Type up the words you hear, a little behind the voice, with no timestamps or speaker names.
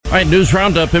All right, News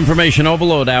Roundup, Information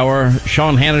Overload Hour,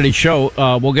 Sean Hannity Show.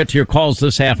 We'll get to your calls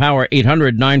this half hour,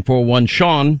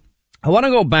 800-941-SEAN. I want to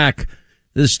go back,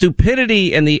 the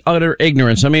stupidity and the utter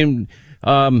ignorance. I mean,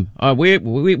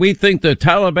 we think the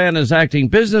Taliban is acting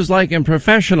businesslike and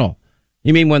professional.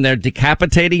 You mean when they're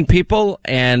decapitating people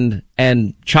and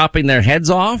chopping their heads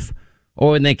off?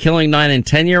 Or when they're killing 9 and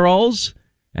 10-year-olds?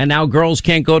 And now girls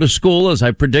can't go to school, as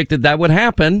I predicted that would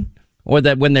happen? Or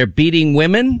that when they're beating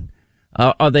women?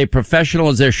 Are they professional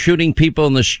as they're shooting people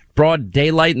in the broad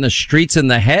daylight in the streets in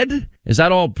the head? Is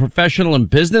that all professional and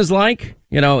businesslike?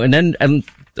 You know, and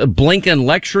Blinken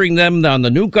lecturing them on the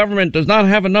new government does not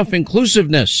have enough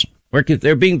inclusiveness.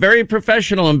 They're being very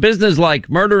professional and businesslike,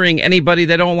 murdering anybody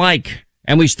they don't like.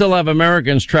 And we still have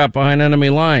Americans trapped behind enemy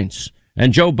lines.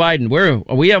 And Joe Biden,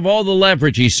 we have all the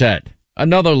leverage, he said.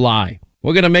 Another lie.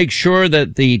 We're going to make sure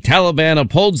that the Taliban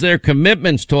upholds their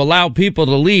commitments to allow people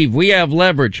to leave. We have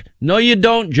leverage. No, you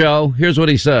don't, Joe. Here's what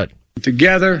he said.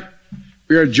 Together,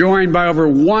 we are joined by over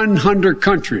 100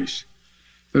 countries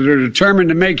that are determined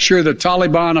to make sure the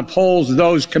Taliban upholds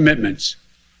those commitments.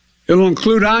 It will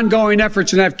include ongoing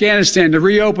efforts in Afghanistan to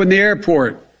reopen the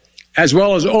airport, as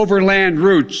well as overland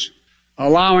routes,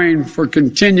 allowing for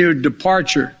continued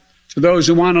departure to those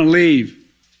who want to leave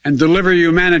and deliver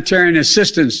humanitarian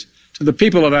assistance to the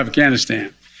people of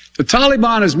Afghanistan. The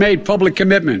Taliban has made public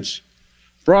commitments,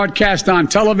 broadcast on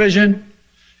television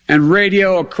and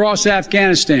radio across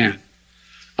Afghanistan,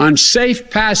 on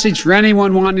safe passage for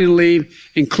anyone wanting to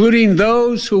leave, including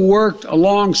those who worked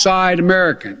alongside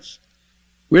Americans.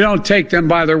 We don't take them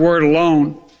by their word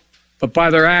alone, but by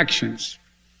their actions.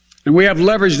 And we have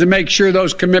leverage to make sure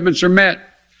those commitments are met.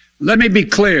 Let me be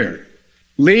clear.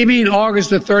 Leaving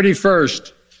August the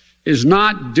 31st is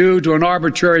not due to an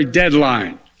arbitrary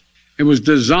deadline. It was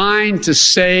designed to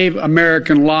save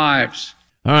American lives.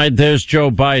 All right, there's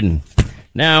Joe Biden.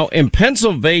 Now, in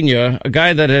Pennsylvania, a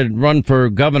guy that had run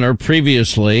for governor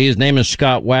previously, his name is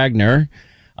Scott Wagner.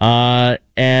 And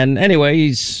anyway,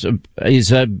 he's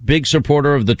a big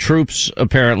supporter of the troops,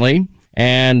 apparently,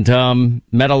 and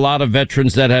met a lot of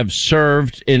veterans that have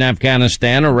served in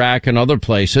Afghanistan, Iraq, and other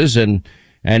places. And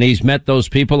he's met those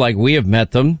people like we have met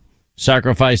them,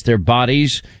 sacrificed their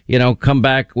bodies, come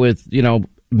back with,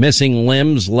 missing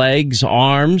limbs, legs,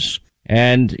 arms.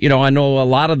 And, I know a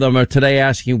lot of them are today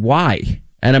asking why.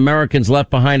 And Americans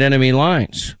left behind enemy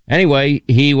lines. Anyway,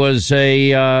 he was he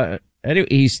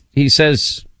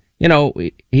says,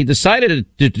 he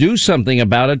decided to do something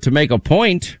about it to make a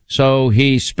point. So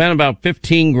he spent about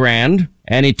 $15,000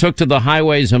 and he took to the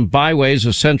highways and byways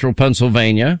of central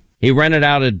Pennsylvania. He rented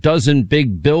out a dozen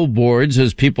big billboards.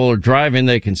 As people are driving,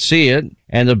 they can see it.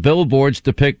 And the billboards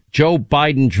depict Joe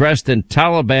Biden dressed in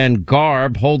Taliban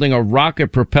garb holding a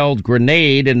rocket-propelled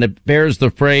grenade, and it bears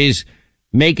the phrase,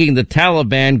 "Making the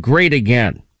Taliban great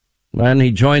again." And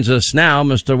he joins us now.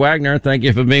 Mr. Wagner, thank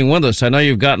you for being with us. I know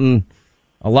you've gotten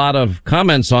a lot of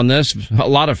comments on this, a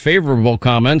lot of favorable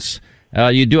comments.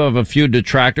 You do have a few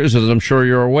detractors, as I'm sure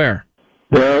you're aware.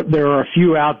 There are a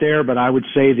few out there, but I would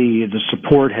say the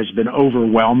support has been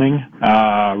overwhelming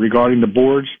regarding the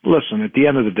boards. Listen, at the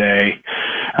end of the day,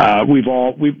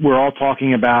 we're all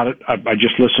talking about it. I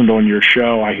just listened on your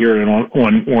show. I hear it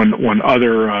on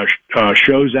other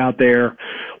shows out there.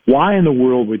 Why in the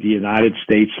world would the United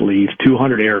States leave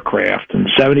 200 aircraft and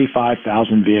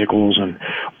 75,000 vehicles and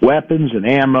weapons and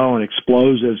ammo and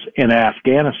explosives in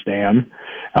Afghanistan?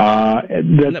 By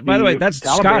the way, that's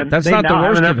Taliban, Scott. That's not the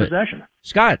worst of it.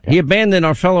 Scott, he abandoned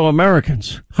our fellow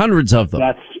Americans, hundreds of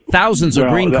them, thousands of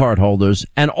green card holders,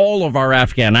 and all of our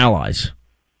Afghan allies.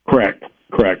 Correct.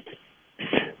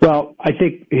 Well, I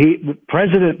think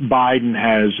President Biden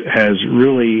has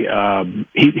really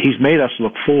he's made us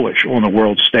look foolish on the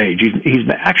world stage. He's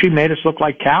actually made us look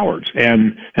like cowards.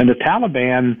 And the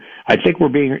Taliban, I think, were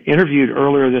being interviewed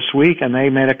earlier this week, and they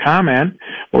made a comment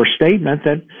or statement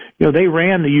that they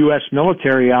ran the U.S.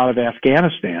 military out of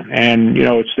Afghanistan, and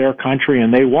it's their country,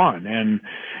 and they won. And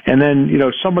then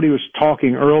somebody was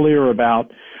talking earlier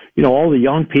about all the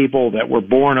young people that were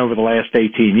born over the last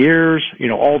 18 years,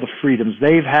 all the freedoms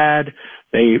they've had.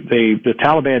 The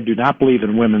Taliban do not believe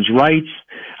in women's rights.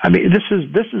 I mean,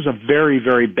 this is a very,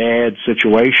 very bad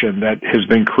situation that has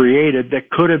been created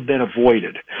that could have been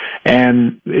avoided.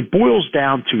 And it boils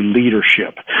down to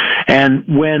leadership. And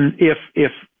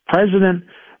if President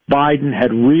Biden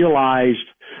had realized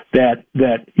that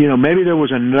maybe there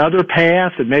was another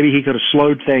path and maybe he could have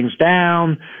slowed things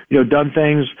down, done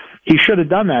things, he should have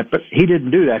done that, but he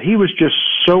didn't do that. He was just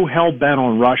so hell-bent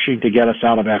on rushing to get us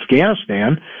out of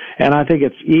Afghanistan, and I think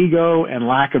it's ego and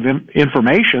lack of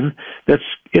information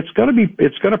it's going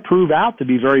to prove out to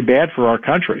be very bad for our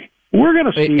country. we're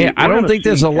going to see. I don't think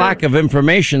there's a lack of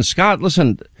information. Scott,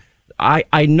 listen,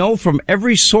 I know from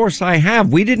every source I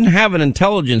have, we didn't have an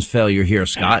intelligence failure here,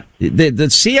 Scott. The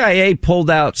CIA pulled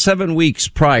out 7 weeks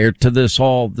prior to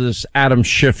this Adam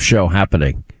Schiff show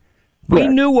happening. We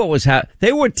knew what was happening.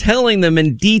 They were telling them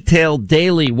in detail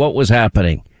daily what was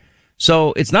happening.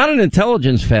 So it's not an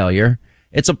intelligence failure.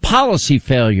 It's a policy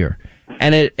failure.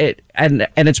 And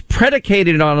it's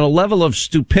predicated on a level of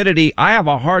stupidity I have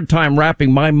a hard time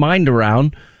wrapping my mind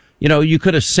around. You know, you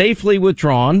could have safely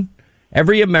withdrawn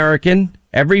every American,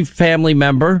 every family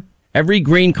member, every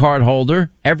green card holder,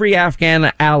 every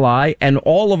Afghan ally, and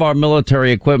all of our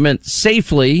military equipment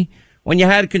safely when you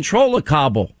had control of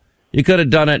Kabul. You could have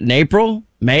done it in April,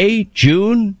 May,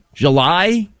 June,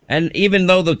 July. And even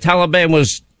though the Taliban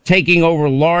was taking over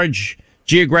large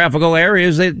geographical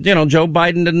areas, Joe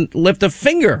Biden didn't lift a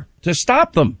finger to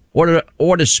stop them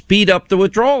or to speed up the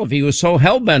withdrawal if he was so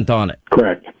hell-bent on it.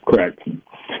 Correct.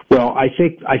 Well, I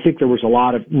think there was a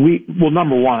lot of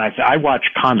number one, I watched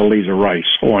Condoleezza Rice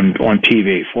on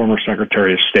TV, former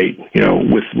Secretary of State,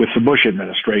 with the Bush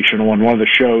administration on one of the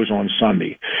shows on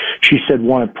Sunday. She said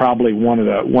one of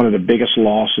the biggest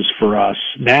losses for us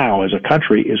now as a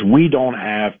country is we don't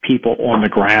have people on the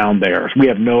ground there. We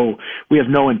have no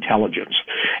intelligence.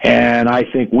 And I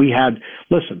think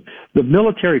the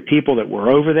military people that were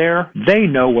over there, they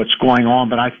know what's going on.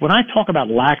 But when I talk about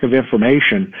lack of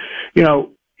information,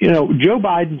 Joe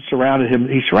Biden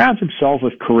he surrounds himself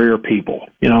with career people,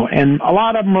 and a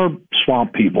lot of them are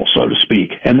swamp people, so to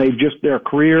speak. And their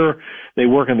career, they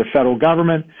work in the federal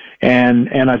government.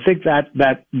 And I think that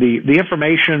the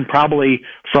information probably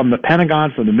from the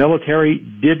Pentagon, from the military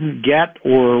didn't get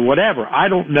or whatever. I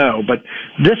don't know. But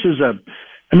this is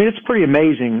it's pretty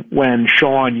amazing when,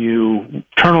 Sean, you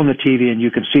turn on the TV and you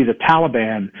can see the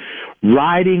Taliban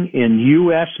riding in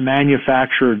U.S.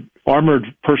 manufactured armored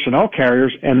personnel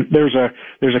carriers, and there's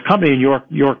a company in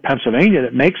York, Pennsylvania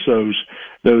that makes those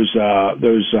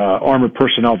armored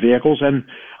personnel vehicles, and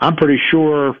I'm pretty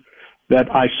sure that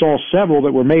I saw several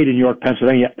that were made in York,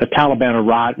 Pennsylvania. The Taliban are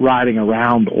riding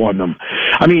around on them.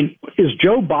 I mean, is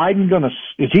Joe Biden gonna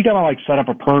set up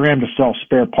a program to sell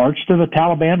spare parts to the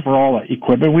Taliban for all the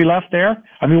equipment we left there?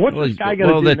 I mean, what's this guy gonna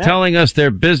do? Well, they're telling us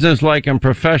they're businesslike and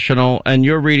professional, and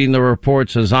you're reading the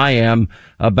reports as I am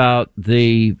about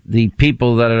the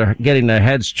people that are getting their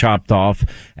heads chopped off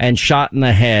and shot in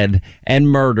the head and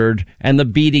murdered, and the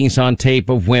beatings on tape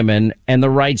of women, and the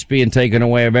rights being taken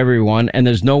away of everyone, and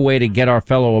there's no way to get our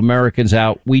fellow Americans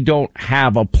out. We don't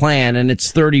have a plan, and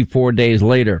it's 34 days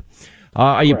later.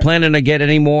 Are you planning to get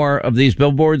any more of these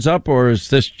billboards up, or is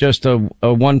this just a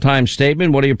one-time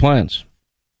statement? What are your plans?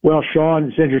 Well, Sean,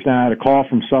 it's interesting. I had a call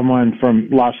from someone from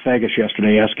Las Vegas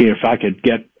yesterday asking if I could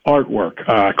get artwork.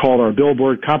 I called our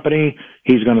billboard company.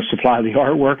 He's going to supply the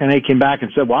artwork. And they came back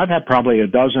and said, well, I've had probably a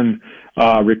dozen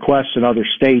requests in other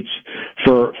states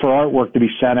for artwork to be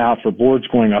sent out for boards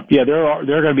going up. Yeah, there are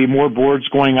going to be more boards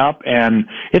going up, and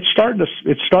it's starting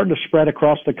to spread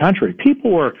across the country.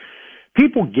 People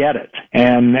get it.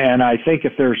 And I think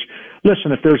if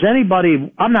there's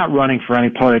anybody, I'm not running for any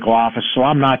political office, so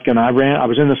I'm not going to, I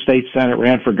was in the state Senate,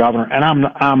 ran for governor, and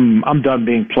I'm done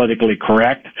being politically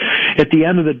correct. At the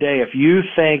end of the day, if you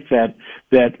think that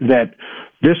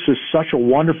this is such a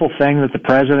wonderful thing that the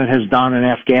president has done and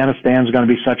Afghanistan is going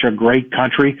to be such a great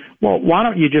country, well, why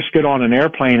don't you just get on an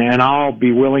airplane and I'll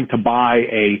be willing to buy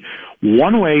a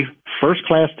one-way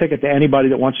first-class ticket to anybody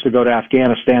that wants to go to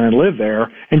Afghanistan and live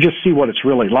there and just see what it's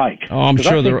really like. Oh, I'm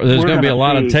sure there's going to be a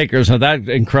lot of takers of that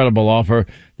incredible offer.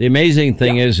 The amazing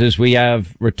thing is we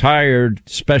have retired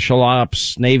special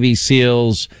ops, Navy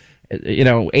SEALs,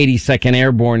 82nd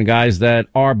Airborne guys that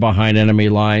are behind enemy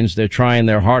lines. They're trying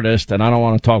their hardest, and I don't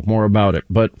want to talk more about it.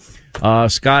 But,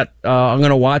 Scott, I'm going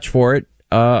to watch for it.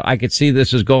 I could see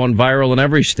this is going viral in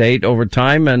every state over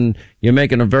time, and you're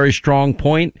making a very strong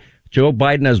point. Joe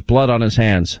Biden has blood on his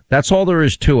hands. That's all there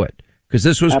is to it, because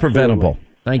this was preventable.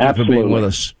 Thank you for being with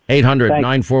us.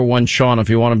 800-941-SEAN if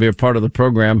you want to be a part of the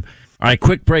program. All right,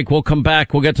 quick break. We'll come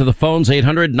back. We'll get to the phones.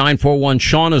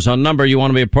 800-941-SEAN is our number. You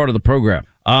want to be a part of the program.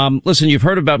 Listen, you've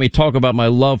heard about me talk about my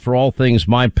love for all things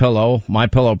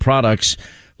MyPillow products.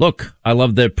 Look, I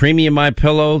love the premium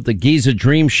MyPillow, the Giza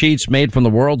Dream Sheets made from the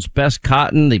world's best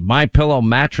cotton, the MyPillow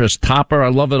mattress topper. I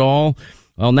love it all.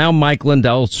 Well, now Mike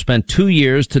Lindell spent 2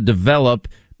 years to develop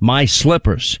My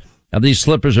Slippers. Now, these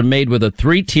slippers are made with a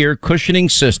 3-tier cushioning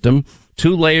system,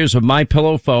 2 layers of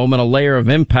MyPillow foam, and a layer of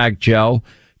impact gel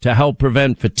to help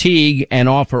prevent fatigue and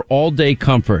offer all-day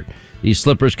comfort. These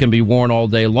slippers can be worn all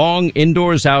day long,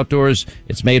 indoors, outdoors.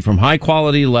 It's made from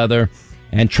high-quality leather.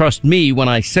 And trust me when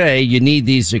I say you need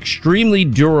these extremely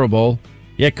durable,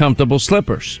 yet comfortable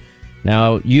slippers.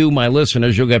 Now, you, my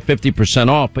listeners, you'll get 50%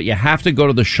 off, but you have to go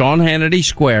to the Sean Hannity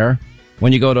Square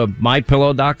when you go to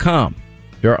mypillow.com.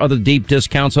 There are other deep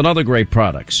discounts on other great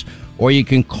products. Or you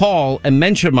can call and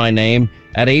mention my name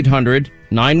at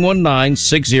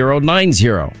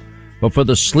 800-919-6090. But for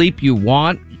the sleep you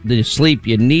want, the sleep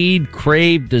you need,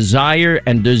 crave, desire,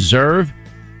 and deserve,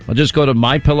 well, just go to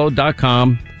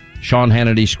mypillow.com, Sean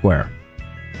Hannity Square.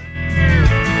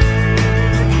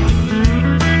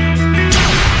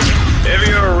 If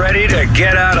you're ready to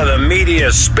get out of the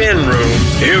media spin room,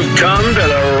 you've come to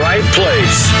the right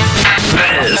place.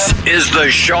 This is the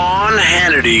Sean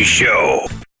Hannity Show.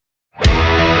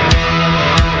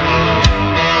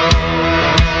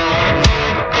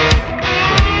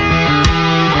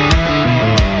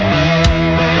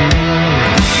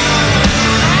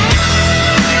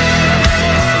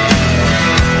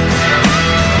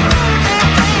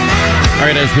 All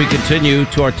right, as we continue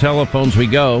to our telephones we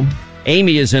go.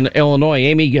 Amy is in Illinois.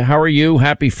 Amy, how are you?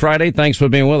 Happy Friday. Thanks for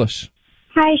being with us.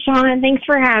 Hi, Sean. Thanks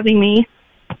for having me.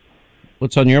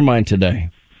 What's on your mind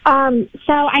today? So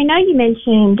I know you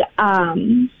mentioned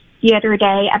the other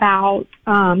day about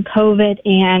COVID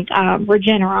and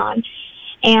Regeneron.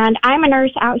 And I'm a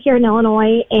nurse out here in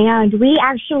Illinois, and we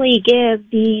actually give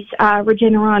these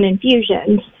Regeneron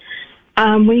infusions.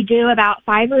 We do about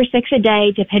 5 or 6 a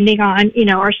day, depending on,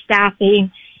 our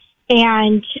staffing.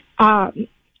 And,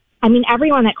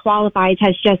 everyone that qualifies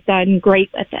has just done great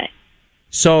with it.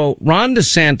 So Ron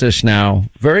DeSantis now,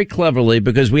 very cleverly,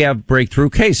 because we have breakthrough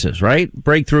cases, right?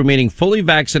 Breakthrough meaning fully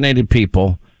vaccinated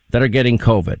people that are getting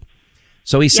COVID.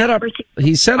 So he set up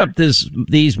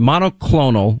these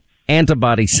monoclonal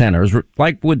antibody centers,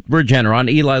 like with Regeneron.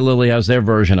 Eli Lilly has their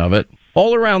version of it,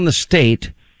 all around the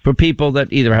state, for people that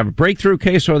either have a breakthrough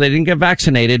case or they didn't get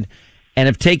vaccinated and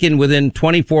have taken within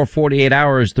 24, 48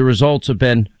 hours, the results have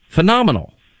been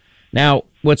phenomenal. Now,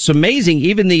 what's amazing,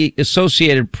 even the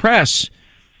Associated Press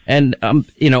and,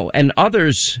 and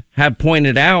others have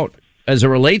pointed out as it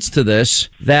relates to this,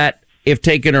 that if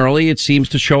taken early, it seems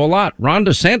to show a lot. Ron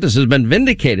DeSantis has been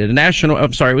vindicated.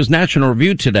 It was National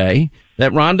Review today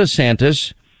that Ron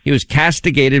DeSantis, he was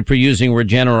castigated for using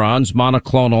Regeneron's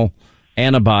monoclonal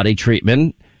antibody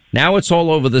treatment. Now it's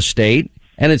all over the state,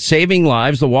 and it's saving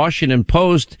lives. The Washington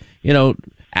Post,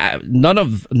 none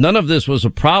of this was a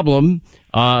problem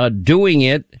doing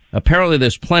it. Apparently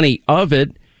there's plenty of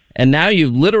it. And now you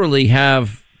literally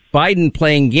have Biden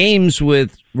playing games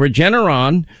with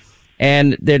Regeneron,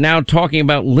 and they're now talking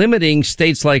about limiting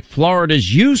states like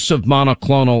Florida's use of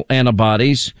monoclonal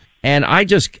antibodies. And I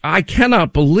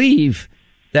cannot believe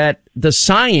that the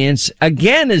science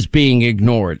again is being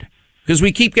ignored. Because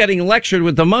we keep getting lectured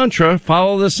with the mantra,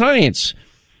 follow the science.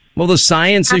 Well, the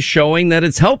science is showing that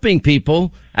it's helping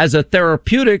people as a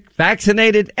therapeutic,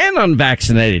 vaccinated and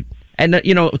unvaccinated. And,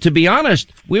 to be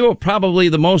honest, we were probably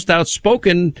the most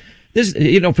outspoken.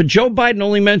 For Joe Biden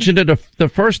only mentioned it the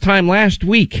first time last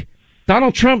week.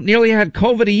 Donald Trump nearly had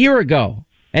COVID a year ago,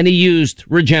 and he used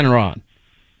Regeneron.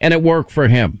 And it worked for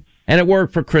him. And it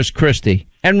worked for Chris Christie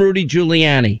and Rudy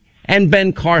Giuliani and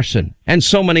Ben Carson and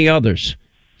so many others.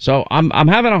 So I'm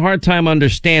having a hard time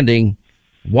understanding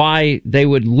why they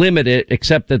would limit it,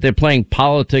 except that they're playing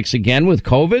politics again with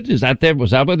COVID. Was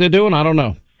that what they're doing? I don't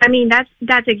know.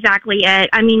 That's exactly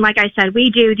it. Like I said, we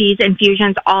do these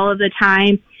infusions all of the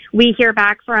time. We hear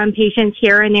back from patients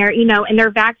here and there, and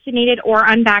they're vaccinated or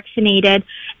unvaccinated,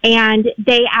 and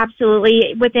they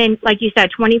absolutely, within, like you said,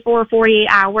 24, 48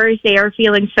 hours, they are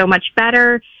feeling so much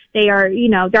better. They are,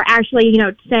 they're actually,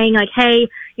 saying like, hey,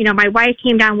 my wife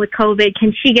came down with COVID.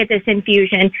 Can she get this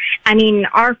infusion?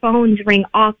 Our phones ring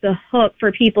off the hook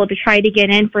for people to try to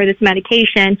get in for this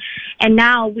medication. And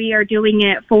now we are doing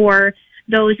it for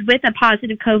those with a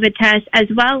positive COVID test, as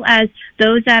well as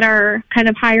those that are kind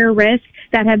of higher risk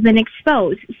that have been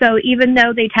exposed. So even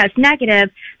though they test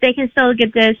negative, they can still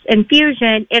get this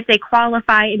infusion if they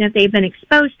qualify and if they've been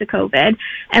exposed to COVID.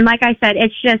 And like I said,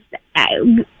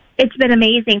 it's been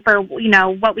amazing for,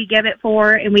 what we give it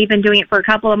for, and we've been doing it for a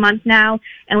couple of months now,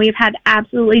 and we've had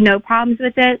absolutely no problems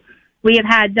with it. We have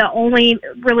had the only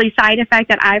really side effect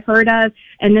that I've heard of,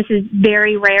 and this is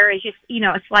very rare, is just,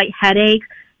 a slight headache,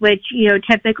 which,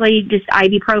 typically just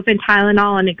ibuprofen,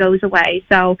 Tylenol, and it goes away.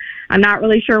 So I'm not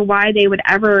really sure why they would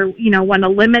ever, want to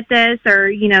limit this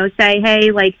or, say, hey,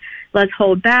 let's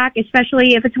hold back,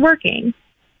 especially if it's working.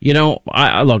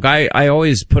 I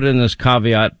always put in this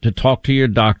caveat to talk to your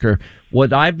doctor.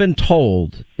 What I've been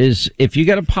told is if you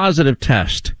get a positive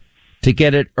test, to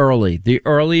get it early. The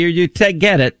earlier you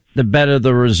get it, the better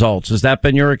the results. Has that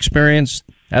been your experience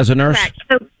as a nurse?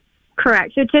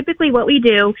 Correct. So typically what we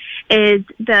do is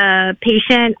the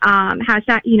patient has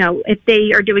that, if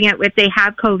they are doing it, if they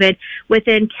have COVID,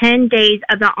 within 10 days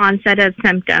of the onset of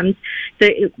symptoms. So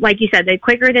like you said, the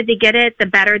quicker that they get it, the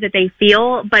better that they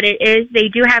feel. But they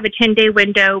do have a 10-day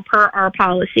window per our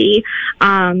policy.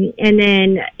 And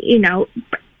then,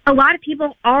 a lot of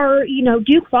people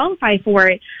do qualify for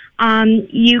it.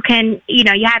 You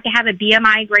have to have a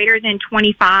BMI greater than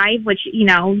 25, which,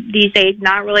 these days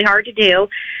not really hard to do.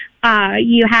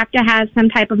 You have to have some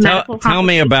type of medical. Tell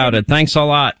me about it. Thanks a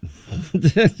lot.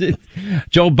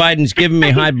 Joe Biden's giving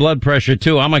me high blood pressure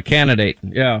too. I'm a candidate.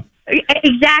 Yeah.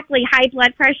 Exactly. High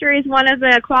blood pressure is one of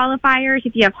the qualifiers.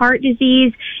 If you have heart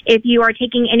disease, if you are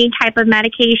taking any type of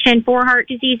medication for heart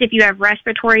disease, if you have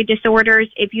respiratory disorders,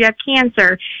 if you have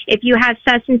cancer, if you have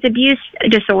substance abuse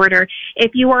disorder,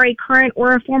 if you are a current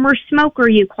or a former smoker,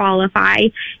 you qualify.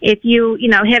 If you,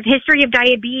 have history of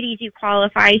diabetes, you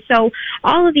qualify. So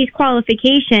all of these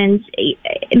qualifications,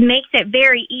 it makes it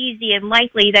very easy and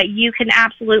likely that you can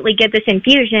absolutely get this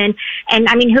infusion. And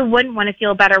I mean, who wouldn't want to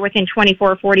feel better within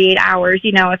 24, 48 hours,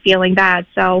 of feeling bad.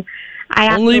 So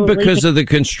I only because of the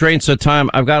constraints of time,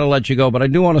 I've got to let you go. But I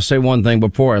do want to say one thing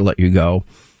before I let you go.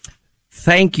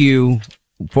 Thank you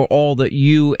for all that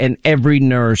you and every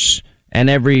nurse and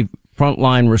every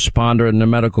frontline responder in the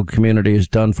medical community has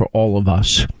done for all of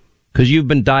us. Because you've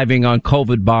been diving on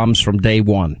COVID bombs from day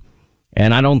one.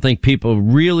 And I don't think people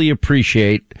really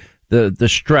appreciate the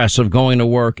stress of going to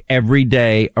work every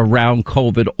day around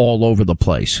COVID all over the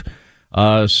place.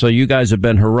 So you guys have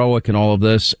been heroic in all of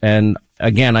this. And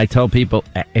again, I tell people,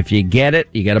 if you get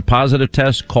a positive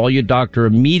test, call your doctor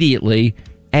immediately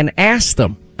and ask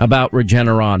them about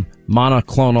Regeneron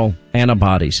monoclonal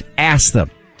antibodies. Ask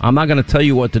them. I'm not going to tell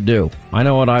you what to do. I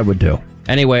know what I would do.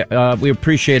 Anyway, we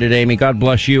appreciate it, Amy. God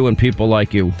bless you and people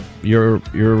like you. You're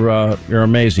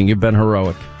amazing. You've been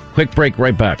heroic. Quick break,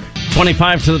 right back.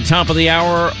 25 to the top of the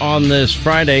hour on this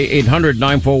Friday.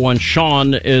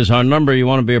 800-941-SEAN is our number. You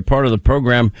want to be a part of the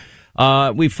program.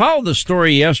 We followed the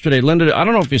story yesterday. Linda, I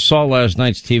don't know if you saw last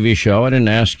night's TV show. I didn't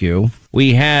ask you.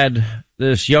 We had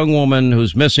this young woman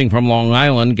who's missing from Long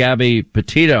Island, Gabby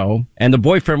Petito, and the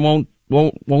boyfriend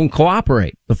won't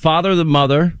cooperate. The father, the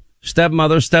mother,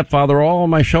 stepmother, stepfather, all on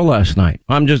my show last night.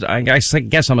 I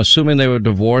guess I'm assuming they were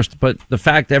divorced, but the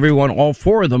fact all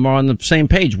four of them are on the same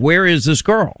page. Where is this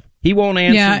girl? He won't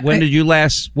answer. Yeah, when did you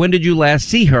last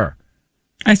see her?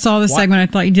 I saw the segment.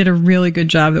 I thought you did a really good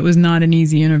job. It was not an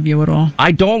easy interview at all.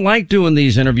 I don't like doing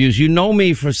these interviews. You know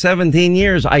me for 17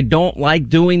 years. I don't like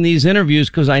doing these interviews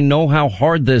because I know how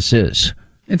hard this is.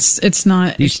 It's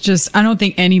not, it's just, I don't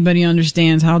think anybody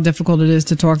understands how difficult it is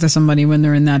to talk to somebody when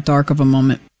they're in that dark of a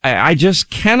moment. I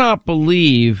just cannot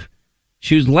believe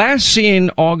she was last seen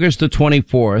August the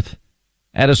 24th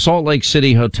at a Salt Lake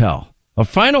City hotel. A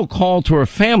final call to her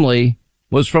family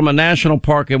was from a national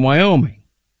park in Wyoming.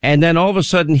 And then all of a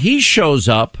sudden he shows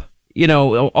up,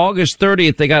 August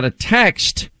 30th, they got a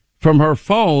text from her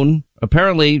phone,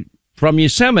 apparently from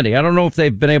Yosemite. I don't know if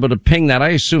they've been able to ping that. I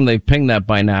assume they've pinged that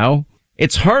by now.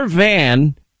 It's her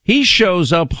van. He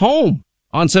shows up home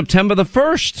on September the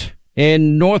 1st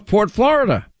in Northport,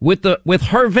 Florida with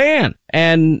her van.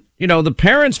 And, the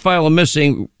parents file a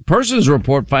missing persons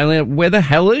report filing. Where the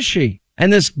hell is she?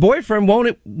 And this boyfriend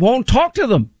won't talk to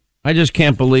them. I just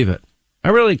can't believe it. I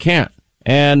really can't.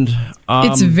 And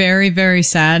it's very, very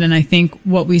sad. And I think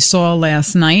what we saw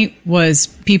last night was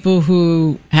people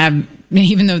who have,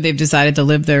 even though they've decided to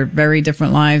live their very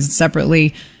different lives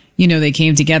separately, they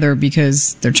came together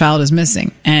because their child is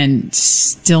missing, and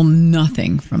still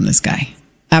nothing from this guy.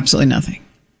 Absolutely nothing.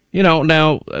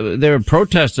 Now there are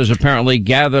protesters apparently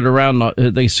gathered around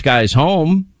this guy's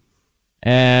home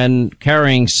and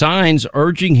carrying signs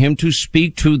urging him to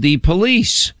speak to the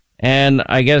police. And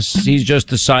I guess he's just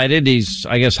decided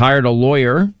hired a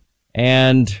lawyer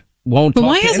and won't talk to anybody. But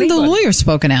why hasn't the lawyer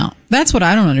spoken out? That's what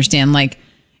I don't understand. Like,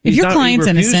 if your client's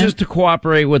innocent, he refuses to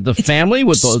cooperate with the family.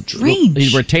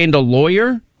 He retained a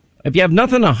lawyer. If you have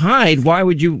nothing to hide, why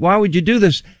would you do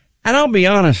this? And I'll be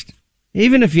honest,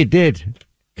 even if you did,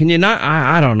 can you not?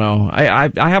 I don't know.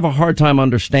 I have a hard time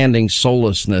understanding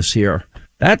soullessness here.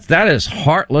 That is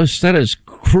heartless. That is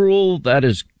cruel. That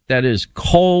is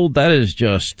cold. That is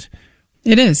just.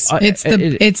 It is.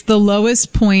 It's the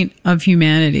lowest point of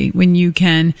humanity when you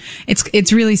can.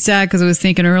 It's really sad because I was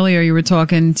thinking earlier you were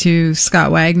talking to Scott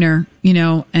Wagner,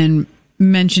 and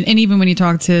mentioned, and even when you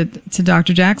talked to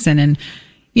Dr. Jackson, and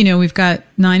we've got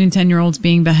 9 and 10-year-olds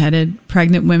being beheaded,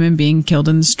 pregnant women being killed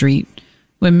in the street,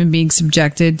 women being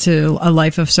subjected to a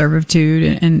life of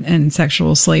servitude and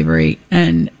sexual slavery,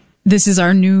 and this is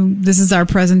our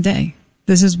present day.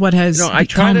 This is what has I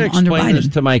try to explain this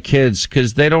to my kids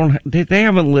because they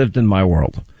haven't lived in my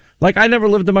world. Like, I never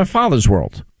lived in my father's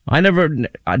world. I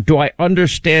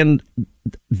understand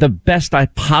the best I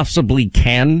possibly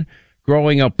can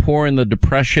growing up poor in the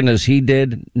Depression as he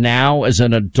did now as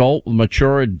an adult,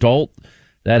 mature adult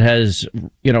that has,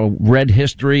 read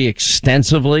history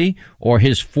extensively, or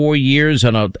his 4 years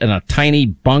in a tiny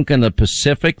bunk in the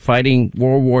Pacific fighting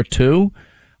World War II.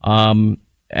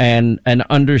 And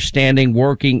understanding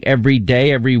working every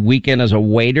day, every weekend as a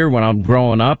waiter when I'm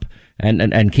growing up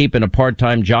and keeping a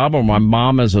part-time job, or my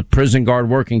mom as a prison guard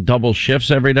working double shifts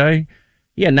every day.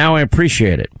 Yeah, now I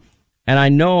appreciate it. And I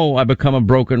know I become a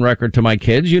broken record to my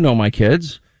kids. You know my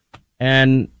kids.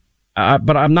 But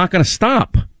I'm not going to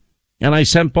stop. And I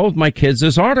sent both my kids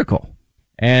this article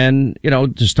and,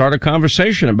 to start a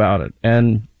conversation about it.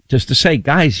 And just to say,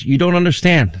 guys, you don't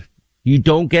understand. You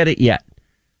don't get it yet.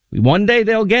 One day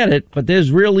they'll get it, but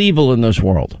there's real evil in this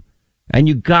world, and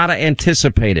you gotta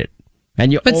anticipate it,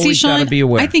 and always gotta be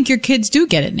aware. I think your kids do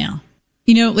get it now.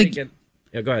 Yeah, go ahead.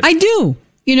 I do.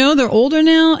 They're older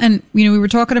now, and we were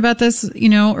talking about this,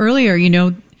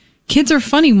 earlier. Kids are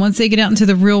funny once they get out into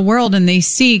the real world and they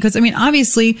see. Because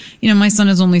obviously, my son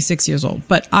is only 6 years old,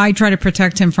 but I try to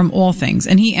protect him from all things,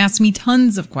 and he asks me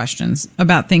tons of questions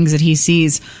about things that he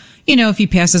sees. If he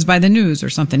passes by the news or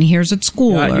something he hears at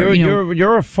school.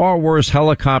 You're a far worse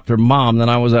helicopter mom than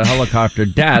I was a helicopter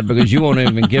dad, because you won't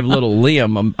even give little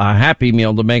Liam a Happy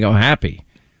Meal to make him happy.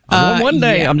 One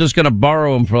day I'm just going to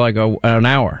borrow him for like an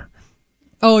hour.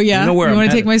 Oh, yeah? You want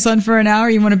to take my son for an hour?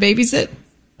 You want to babysit?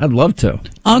 I'd love to.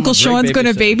 Uncle Sean's going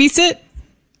to babysit?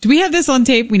 Do we have this on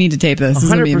tape? We need to tape this. This is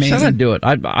going to be amazing. I'd do it.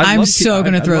 I'm so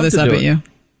going to throw this up at you.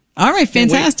 All right,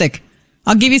 fantastic.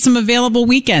 I'll give you some available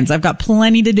weekends. I've got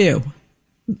plenty to do.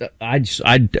 You're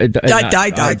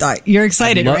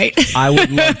excited, right? I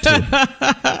would love to.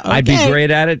 Okay. I'd be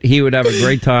great at it. He would have a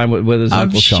great time with his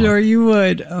Uncle Sean. I'm sure you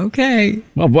would. Okay.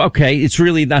 Well, okay. It's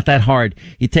really not that hard.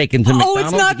 You take him to McDonald's. Oh,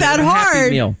 it's not that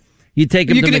hard. Meal. You take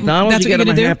him to McDonald's, you get him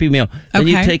a Happy Meal. Then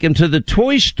you take him to the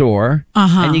toy store,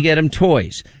 and you get him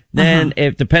toys. Then,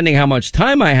 if depending how much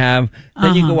time I have,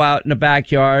 then you go out in the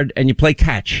backyard and you play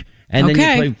catch. And then you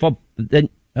play football.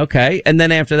 And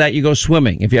then after that you go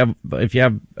swimming. If you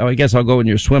have, I guess I'll go in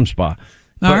your swim spa.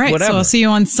 All right. Whatever. So I'll see you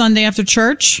on Sunday after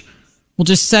church. We'll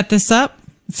just set this up.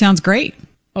 It sounds great.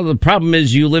 Oh, the problem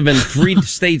is you live in 3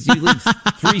 states. You live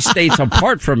 3 states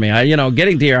apart from me.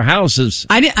 Getting to your house is.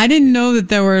 I didn't know that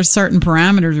there were certain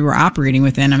parameters we were operating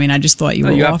within. I just thought you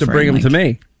were. You have to bring them to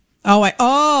me.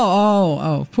 Oh,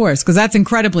 of course, because that's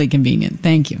incredibly convenient.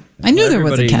 Thank you. I knew there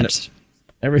was a catch.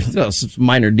 Everything else is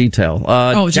minor detail.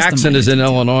 Jackson is in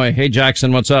Illinois. Hey,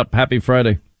 Jackson, what's up? Happy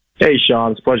Friday. Hey,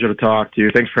 Sean. It's a pleasure to talk to you.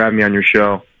 Thanks for having me on your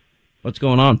show. What's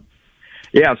going on?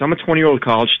 Yeah, so I'm a 20-year-old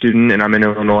college student, and I'm in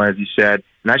Illinois, as you said.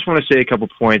 And I just want to say a couple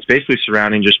points, basically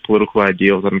surrounding just political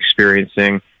ideals I'm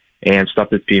experiencing and stuff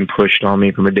that's being pushed on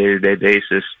me from a day-to-day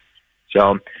basis.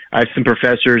 So I have some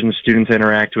professors and students I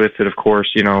interact with that, of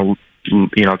course, tend to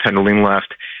lean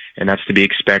left, and that's to be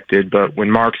expected. But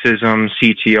when Marxism,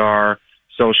 CTR,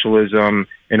 socialism,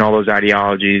 and all those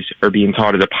ideologies are being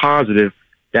taught as a positive,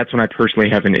 that's when I personally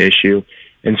have an issue.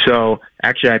 And so,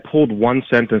 actually, I pulled one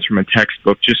sentence from a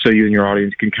textbook just so you and your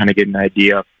audience can kind of get an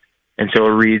idea. And so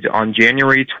it reads, on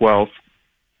January 12th,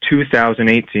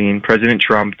 2018, President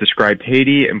Trump described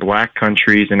Haiti and black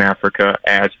countries in Africa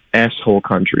as asshole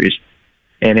countries.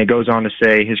 And it goes on to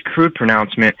say, his crude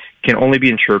pronouncement can only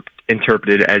be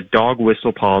interpreted as dog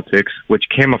whistle politics, which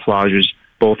camouflages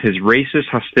both his racist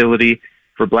hostility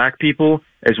for black people,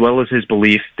 as well as his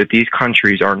belief that these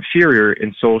countries are inferior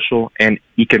in social and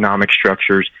economic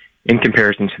structures in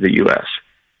comparison to the U.S.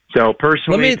 So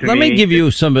personally, let me give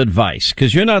you some advice,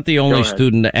 because you're not the only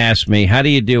student to ask me, how do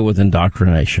you deal with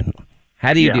indoctrination?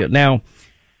 How do you deal now?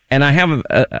 And I have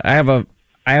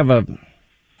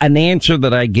an answer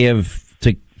that I give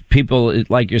to people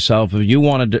like yourself. If you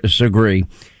want to disagree,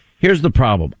 here's the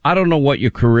problem. I don't know what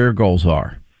your career goals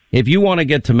are. If you want to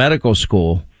get to medical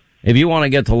school, if you want to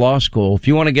get to law school, if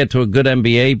you want to get to a good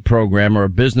MBA program or a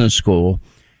business school,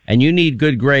 and you need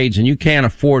good grades and you can't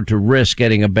afford to risk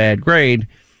getting a bad grade,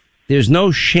 there's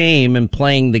no shame in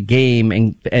playing the game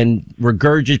and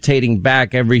regurgitating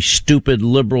back every stupid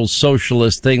liberal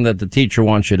socialist thing that the teacher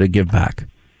wants you to give back.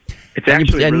 It's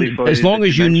actually really funny. As long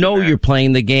as you know you're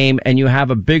playing the game and you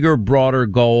have a bigger, broader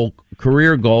goal,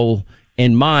 career goal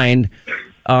in mind,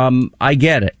 I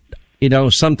get it.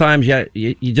 Sometimes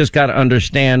you just got to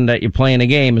understand that you're playing a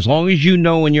game. As long as you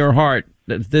know in your heart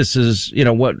that this is,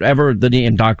 whatever the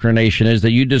indoctrination is,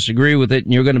 that you disagree with it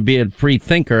and you're going to be a free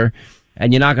thinker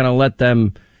and you're not going to let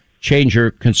them change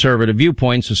your conservative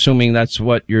viewpoints, assuming that's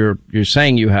what you're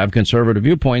saying you have, conservative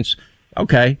viewpoints.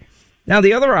 Okay. Now,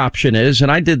 the other option is,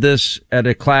 and I did this at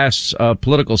a class,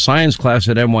 political science class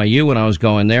at NYU when I was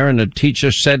going there, and the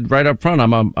teacher said right up front,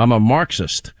 I'm a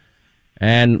Marxist.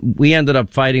 And we ended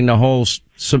up fighting the whole,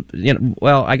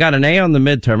 I got an A on the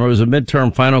midterm. It was a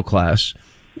midterm final class.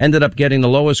 Ended up getting the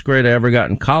lowest grade I ever got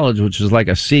in college, which was like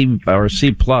a C or a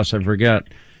C plus, I forget.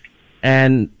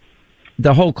 And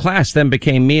the whole class then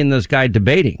became me and this guy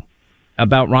debating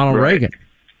about Ronald Reagan.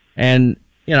 And,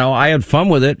 I had fun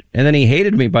with it. And then he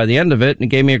hated me by the end of it and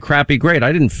gave me a crappy grade.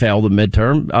 I didn't fail the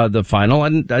midterm, the final.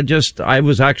 And I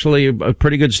was actually a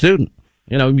pretty good student,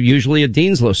 usually a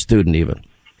Dean's List student even.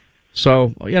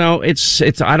 So, it's,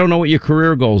 I don't know what your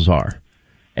career goals are.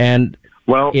 And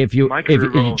if you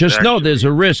just know there's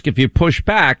a risk if you push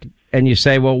back and you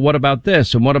say, well, what about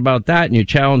this and what about that? And you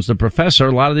challenge the professor.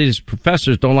 A lot of these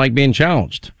professors don't like being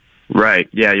challenged. Right.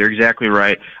 Yeah, you're exactly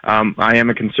right. I am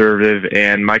a conservative,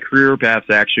 and my career path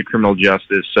is actually criminal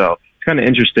justice. So it's kind of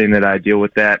interesting that I deal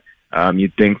with that.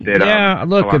 You'd think that. Yeah,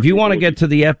 look, if you want to get to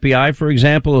the FBI, for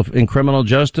example, in criminal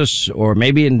justice, or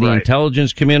maybe in the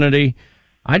intelligence community,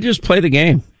 I just play the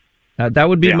game. That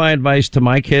would be my advice to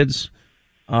my kids.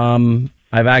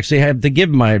 I've actually had to give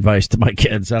my advice to my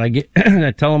kids, and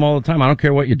I tell them all the time, I don't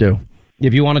care what you do.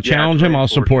 If you want to challenge them, I'll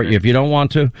support you. If you don't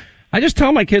want to, I just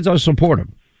tell my kids I'll support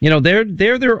them.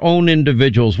 They're their own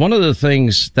individuals. One of the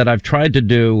things that I've tried to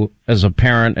do as a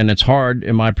parent, and it's hard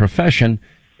in my profession,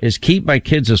 is keep my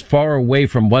kids as far away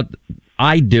from what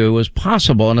I do as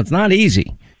possible, and it's not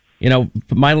easy.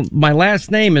 My last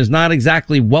name is not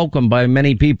exactly welcome by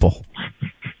many people,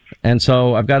 and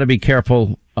so I've got to be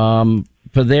careful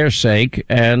for their sake.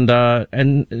 And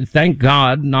thank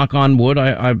God, knock on wood,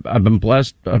 I've been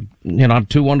blessed. I have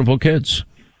two wonderful kids,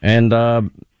 and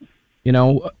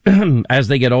as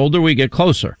they get older, we get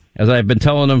closer. As I've been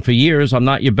telling them for years, I'm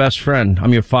not your best friend.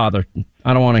 I'm your father.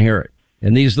 I don't want to hear it.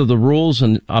 And these are the rules,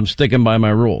 and I'm sticking by my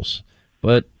rules.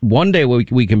 But one day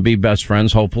we can be best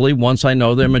friends, hopefully, once I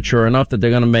know they're mature enough that they're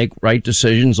going to make right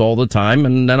decisions all the time,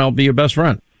 and then I'll be your best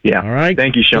friend. Yeah. All right.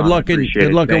 Thank you, Sean.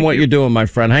 Good luck in what you're doing, my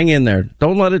friend. Hang in there.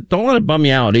 Don't let it bum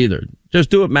you out either. Just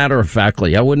do it matter of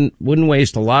factly. I wouldn't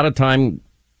waste a lot of time,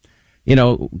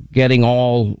 getting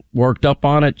all worked up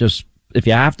on it. Just, if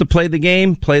you have to play the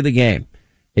game, play the game.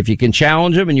 If you can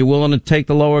challenge them and you're willing to take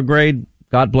the lower grade,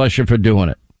 God bless you for doing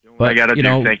it. But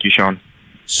thank you, Sean.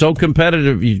 So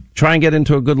competitive. You try and get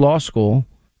into a good law school,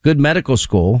 good medical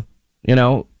school,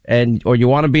 or you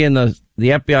want to be in the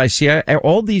FBI, CIA.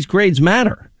 All these grades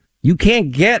matter. You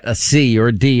can't get a C or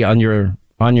a D on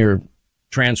your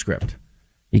transcript.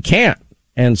 You can't.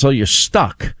 And so you're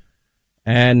stuck.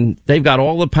 And they've got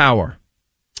all the power.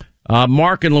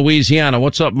 Mark in Louisiana.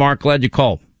 What's up, Mark? Glad you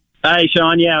called. Hey,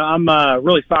 Sean. Yeah, I'm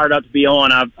really fired up to be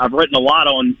on. I've written a lot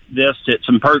on this at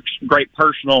some great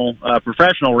personal,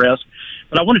 professional risk.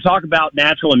 But I want to talk about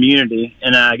natural immunity.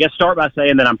 And I guess start by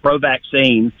saying that I'm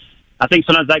pro-vaccine. I think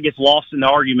sometimes that gets lost in the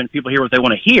argument. People hear what they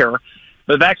want to hear.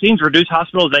 But vaccines reduce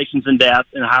hospitalizations and deaths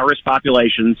in high-risk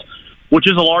populations, which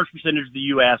is a large percentage of the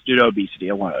U.S. due to obesity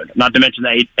alone, not to mention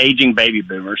the aging baby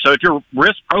boomers. So if your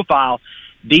risk profile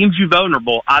deems you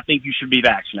vulnerable, I think you should be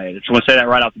vaccinated. So I want to say that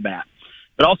right off the bat.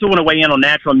 But I also want to weigh in on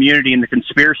natural immunity and the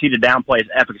conspiracy to downplay its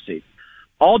efficacy.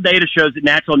 All data shows that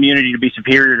natural immunity to be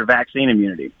superior to vaccine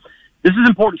immunity. This is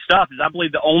important stuff, as I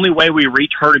believe the only way we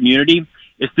reach herd immunity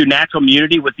is through natural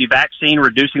immunity, with the vaccine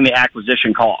reducing the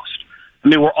acquisition cost. I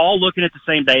mean, we're all looking at the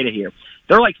same data here.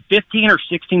 There are like 15 or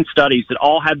 16 studies that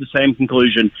all have the same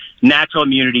conclusion: natural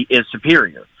immunity is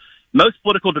superior. Most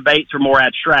political debates are more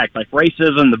abstract, like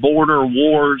racism, the border,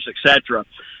 wars, etc.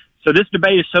 So this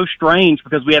debate is so strange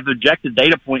because we have objective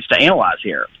data points to analyze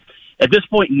here. At this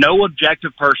point, no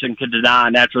objective person can deny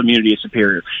natural immunity is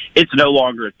superior. It's no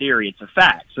longer a theory, it's a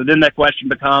fact. So then that question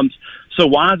becomes, so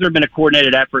why has there been a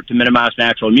coordinated effort to minimize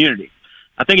natural immunity?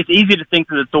 I think it's easy to think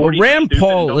that authorities. Well, Rand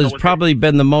Paul has probably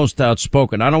been the most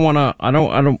outspoken. I don't want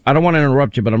to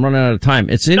interrupt you, but I'm running out of time.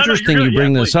 It's interesting you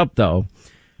bring this up though,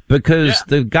 because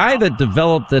the guy that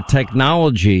developed the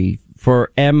technology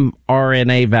for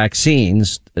mRNA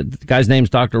vaccines, the guy's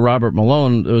name's Dr. Robert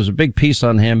Malone. There was a big piece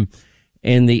on him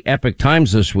in the Epoch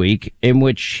Times this week, in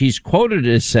which he's quoted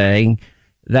as saying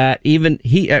that even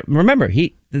the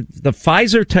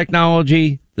Pfizer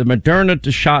technology, the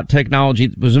Moderna shot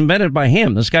technology was invented by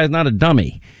him. This guy's not a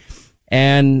dummy.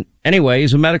 And anyway,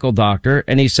 he's a medical doctor,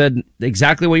 and he said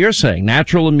exactly what you're saying.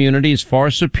 Natural immunity is far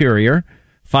superior.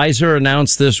 Pfizer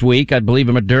announced this week, I believe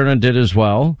Moderna did as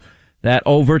well, that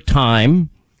over time,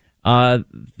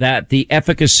 that the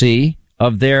efficacy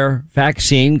of their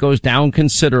vaccine goes down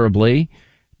considerably.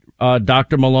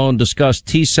 Dr. Malone discussed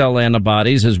T-cell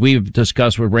antibodies, as we've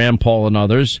discussed with Rand Paul and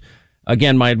others.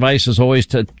 Again, my advice is always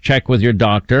to check with your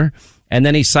doctor. And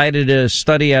then he cited a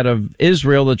study out of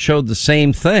Israel that showed the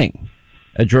same thing.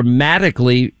 A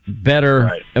dramatically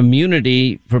better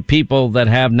immunity for people that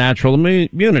have natural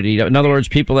immunity. In other words,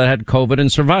 people that had COVID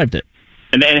and survived it.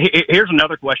 And then here's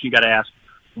another question you got to ask.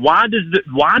 Why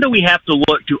do we have to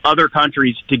look to other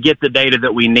countries to get the data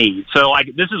that we need? So, like,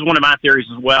 this is one of my theories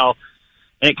as well,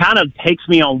 and it kind of takes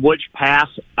me on which path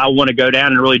I want to go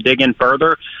down and really dig in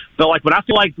further. But, like, when I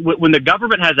feel like when the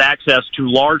government has access to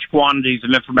large quantities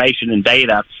of information and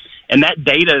data, and that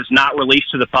data is not released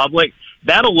to the public,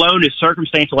 that alone is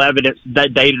circumstantial evidence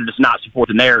that data does not support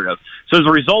the narrative. So, as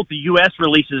a result, the U.S.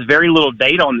 releases very little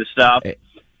data on this stuff.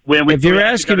 If you're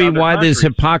asking me why there's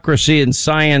hypocrisy in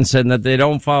science and that they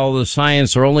don't follow the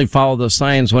science or only follow the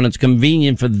science when it's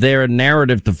convenient for their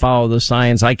narrative to follow the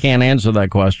science, I can't answer that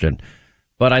question.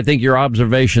 But I think your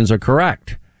observations are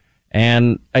correct.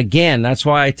 And again, that's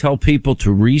why I tell people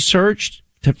to research,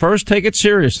 to first take it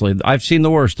seriously. I've seen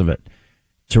the worst of it.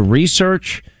 To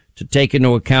research, to take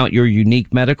into account your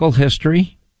unique medical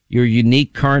history, your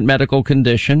unique current medical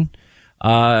condition,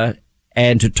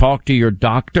 and to talk to your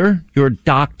doctor, your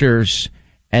doctors,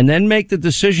 and then make the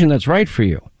decision that's right for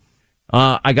you.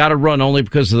 I got to run only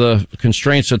because of the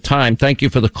constraints of time. Thank you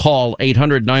for the call.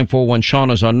 800-941-SEAN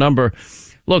is our number.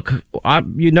 Look,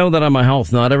 you know that I'm a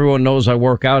health nut. Everyone knows I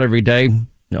work out every day.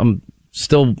 I'm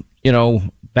still,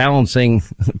 balancing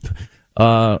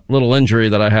a little injury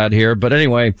that I had here. But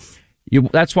anyway,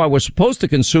 that's why we're supposed to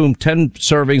consume 10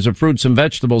 servings of fruits and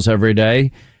vegetables every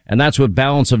day. And that's what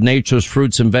Balance of Nature's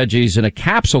fruits and veggies in a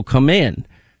capsule come in.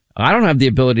 I don't have the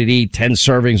ability to eat 10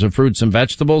 servings of fruits and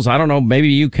vegetables. I don't know. Maybe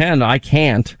you can. I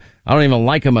can't. I don't even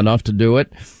like them enough to do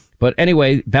it. But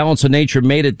anyway, Balance of Nature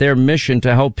made it their mission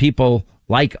to help people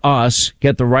like us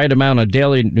get the right amount of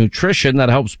daily nutrition that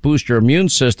helps boost your immune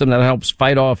system, that helps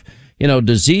fight off,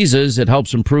 diseases. It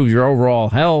helps improve your overall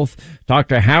health.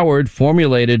 Dr. Howard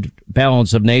formulated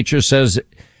Balance of Nature, says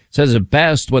it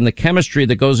best: when the chemistry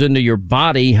that goes into your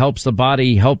body helps the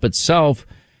body help itself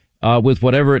with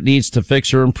whatever it needs to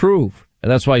fix or improve.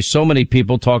 And that's why so many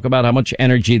people talk about how much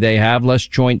energy they have, less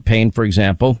joint pain, for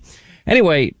example.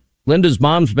 Anyway, Linda's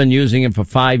mom's been using it for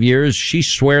 5 years. She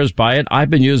swears by it. I've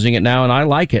been using it now, and I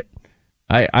like it.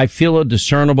 I feel a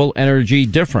discernible energy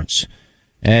difference.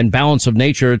 And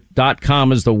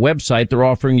balanceofnature.com is the website. They're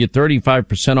offering you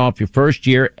 35% off your first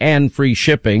year and free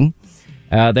shipping.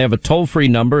 They have a toll-free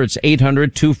number. It's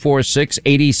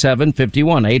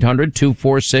 800-246-8751,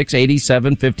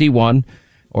 800-246-8751,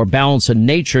 or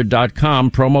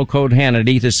balanceofnature.com, promo code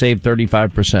Hannity to save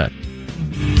 35%.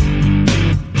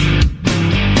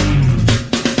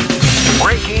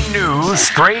 Breaking news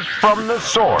straight from the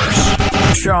source.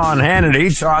 Sean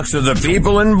Hannity talks to the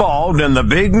people involved in the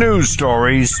big news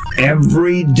stories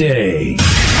every day.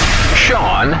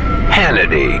 Sean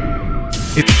Hannity.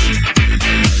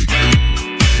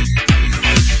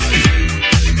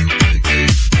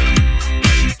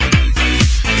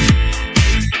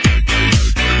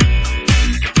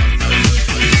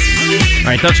 All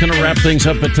right, that's going to wrap things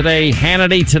up for today.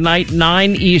 Hannity tonight,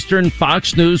 9 Eastern,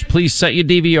 Fox News. Please set your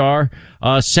DVR.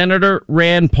 Senator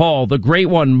Rand Paul, the great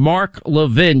one, Mark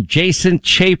Levin, Jason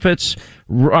Chaffetz,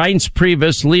 Reince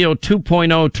Priebus, Leo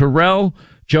 2.0, Terrell,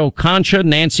 Joe Concha,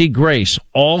 Nancy Grace,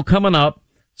 all coming up.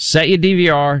 Set your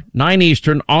DVR, 9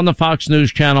 Eastern on the Fox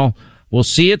News channel. We'll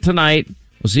see you tonight.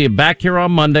 We'll see you back here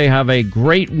on Monday. Have a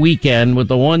great weekend with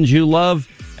the ones you love.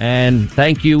 And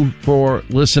thank you for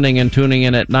listening and tuning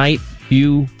in at night.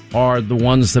 You are the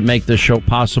ones that make this show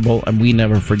possible, and we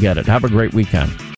never forget it. Have a great weekend.